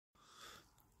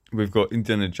We've got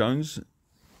Indiana Jones,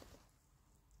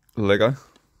 Lego.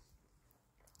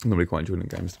 I'm not really quite enjoying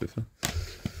the games, to be fair.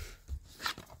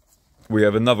 We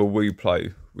have another Wii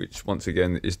Play, which once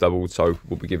again is doubled, so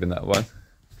we'll be giving that away.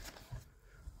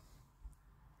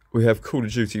 We have Call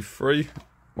of Duty 3,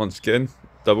 once again,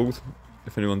 doubled.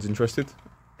 If anyone's interested,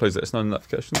 please let us know in the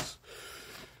notifications.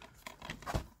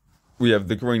 We have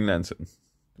the Green Lantern,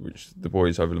 which the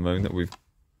boys over the moon that we've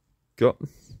got.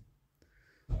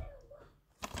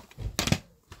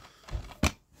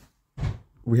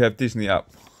 We have Disney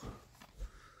Up.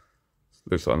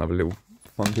 Looks like another little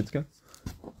fun kids game.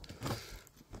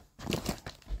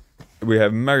 We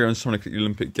have Mario and Sonic at the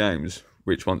Olympic Games,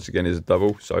 which once again is a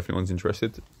double, so if anyone's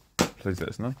interested, please let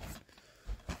us know.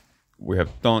 We have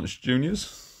Dance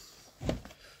Juniors.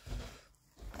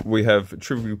 We have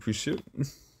Trivial Pursuit.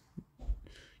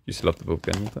 Used to love the board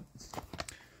game with that.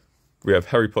 We have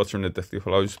Harry Potter and the Deathly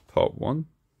Hallows Part 1.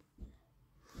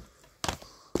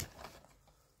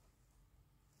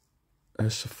 A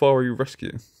Safari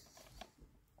Rescue.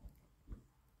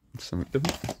 Something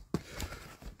different.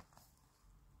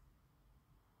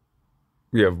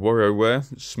 We have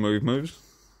WarioWare Smooth Moves.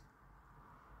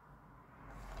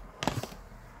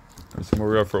 Haven't seen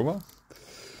Wario for a while.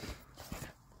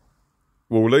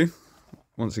 Wall-E.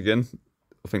 Once again,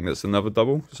 I think that's another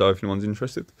double, so if anyone's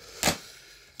interested.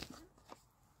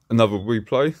 Another Wii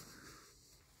Play.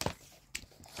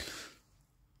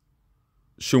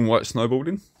 Shaun White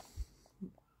Snowboarding.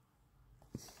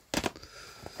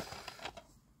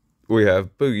 We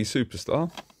have Boogie Superstar.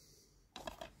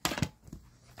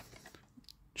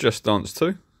 Just Dance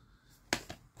 2.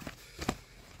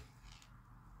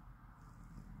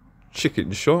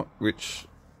 Chicken Shot, which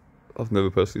I've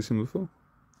never personally seen before.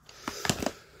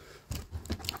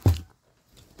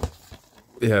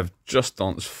 We have Just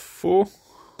Dance 4.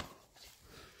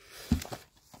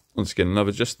 Once again,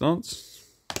 another Just Dance.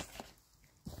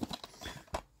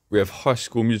 We have High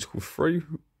School Musical 3,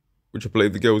 which I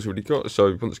believe the girls already got,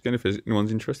 so once again, if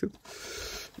anyone's interested.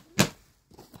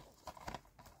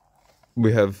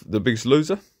 We have The Biggest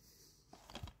Loser.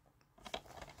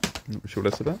 Not sure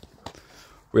what that's about.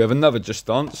 We have another Just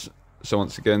Dance, so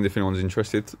once again, if anyone's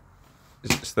interested,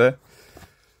 it's there.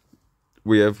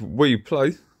 We have Wii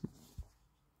Play,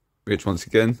 which once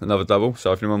again, another double,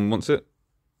 so if anyone wants it,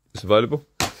 it's available.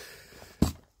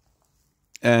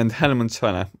 And Hannah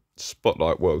Montana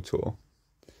Spotlight World Tour.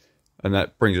 And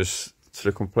that brings us to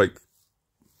the complete.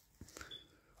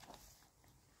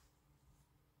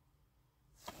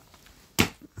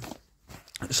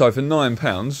 So for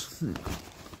 £9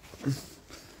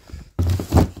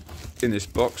 in this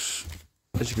box,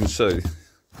 as you can see,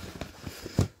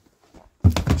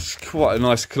 it's quite a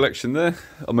nice collection there.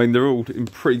 I mean, they're all in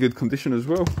pretty good condition as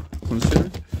well,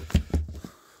 considering.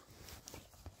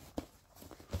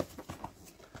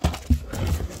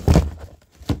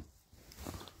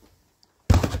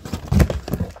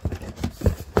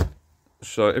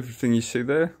 So everything you see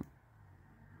there,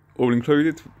 all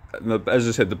included. As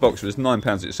I said, the box was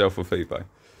 £9 itself off eBay.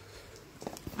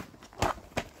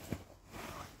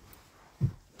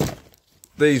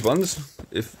 These ones,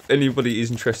 if anybody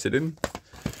is interested in,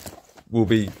 will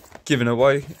be given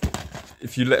away.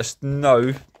 If you let us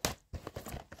know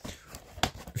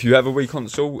if you have a Wii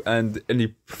console and any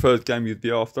preferred game you'd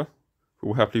be after,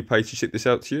 we'll happily pay to ship this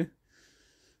out to you.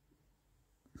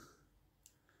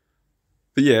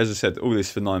 But yeah, as I said, all this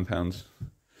for £9.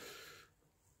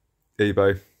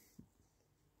 eBay.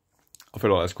 I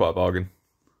feel like that's quite a bargain.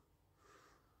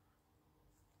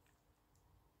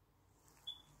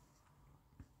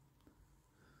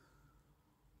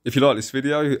 If you like this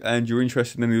video and you're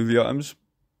interested in any of the items,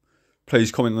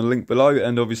 please comment on the link below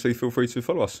and obviously feel free to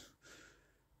follow us.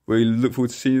 We look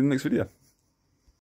forward to seeing you in the next video.